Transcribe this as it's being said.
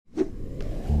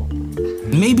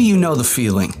Maybe you know the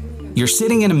feeling. You're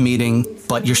sitting in a meeting,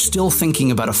 but you're still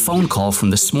thinking about a phone call from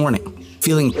this morning,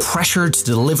 feeling pressured to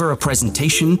deliver a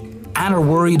presentation, and are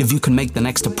worried if you can make the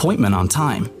next appointment on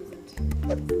time.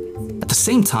 At the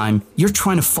same time, you're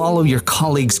trying to follow your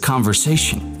colleague's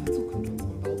conversation.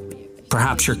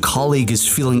 Perhaps your colleague is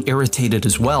feeling irritated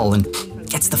as well and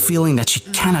gets the feeling that she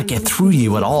cannot get through to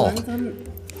you at all.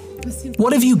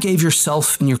 What if you gave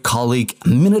yourself and your colleague a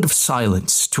minute of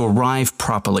silence to arrive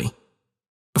properly?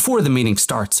 Before the meeting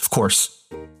starts, of course.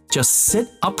 Just sit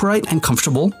upright and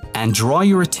comfortable and draw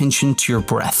your attention to your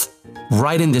breath,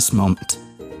 right in this moment.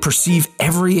 Perceive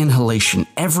every inhalation,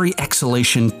 every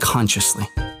exhalation consciously.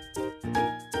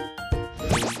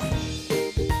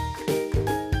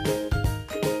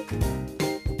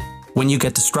 When you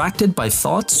get distracted by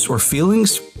thoughts or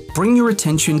feelings, bring your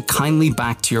attention kindly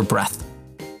back to your breath.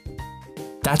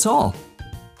 That's all.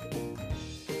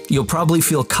 You'll probably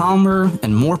feel calmer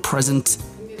and more present,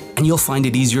 and you'll find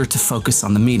it easier to focus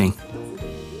on the meeting.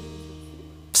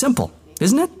 Simple,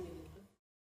 isn't it?